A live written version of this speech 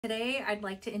Today, I'd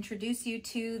like to introduce you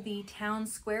to the Town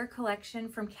Square collection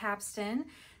from Capstan.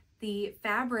 The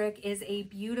fabric is a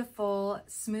beautiful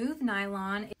smooth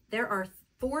nylon. There are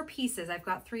 4 pieces. I've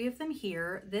got 3 of them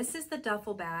here. This is the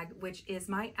duffel bag, which is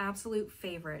my absolute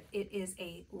favorite. It is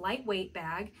a lightweight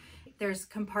bag. There's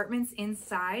compartments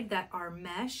inside that are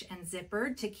mesh and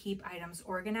zippered to keep items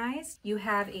organized. You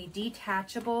have a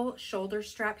detachable shoulder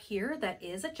strap here that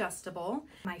is adjustable.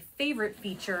 My favorite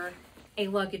feature, a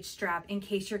luggage strap in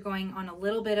case you're going on a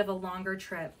little bit of a longer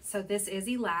trip. So this is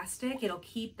elastic. It'll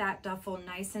keep that duffel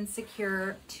nice and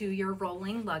secure to your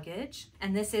rolling luggage.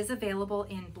 And this is available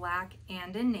in black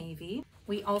and in navy.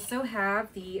 We also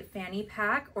have the fanny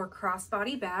pack or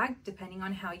crossbody bag, depending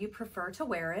on how you prefer to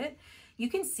wear it. You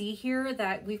can see here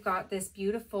that we've got this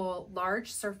beautiful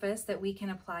large surface that we can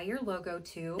apply your logo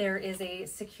to. There is a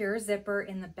secure zipper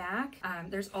in the back.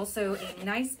 There's also a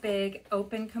nice big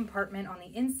open compartment on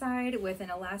the inside with an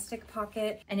elastic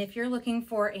pocket. And if you're looking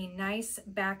for a nice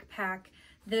backpack,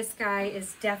 this guy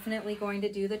is definitely going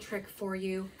to do the trick for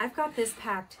you. I've got this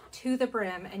packed to the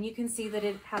brim, and you can see that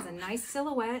it has a nice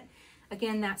silhouette.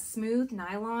 Again, that smooth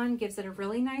nylon gives it a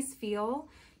really nice feel.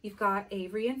 You've got a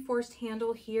reinforced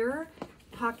handle here,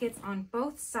 pockets on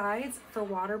both sides for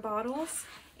water bottles,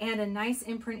 and a nice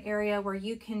imprint area where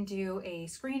you can do a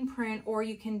screen print or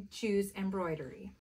you can choose embroidery.